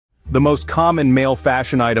The most common male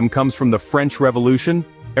fashion item comes from the French Revolution.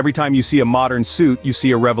 Every time you see a modern suit, you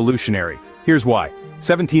see a revolutionary. Here's why.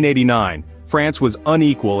 1789. France was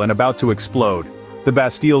unequal and about to explode. The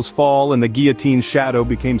Bastille's fall and the guillotine's shadow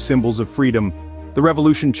became symbols of freedom. The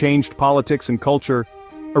revolution changed politics and culture.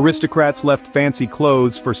 Aristocrats left fancy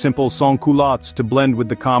clothes for simple sans-culottes to blend with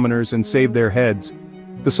the commoners and save their heads.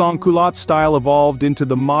 The sans-culotte style evolved into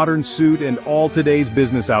the modern suit and all today's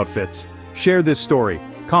business outfits. Share this story.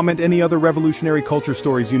 Comment any other revolutionary culture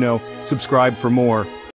stories you know. Subscribe for more.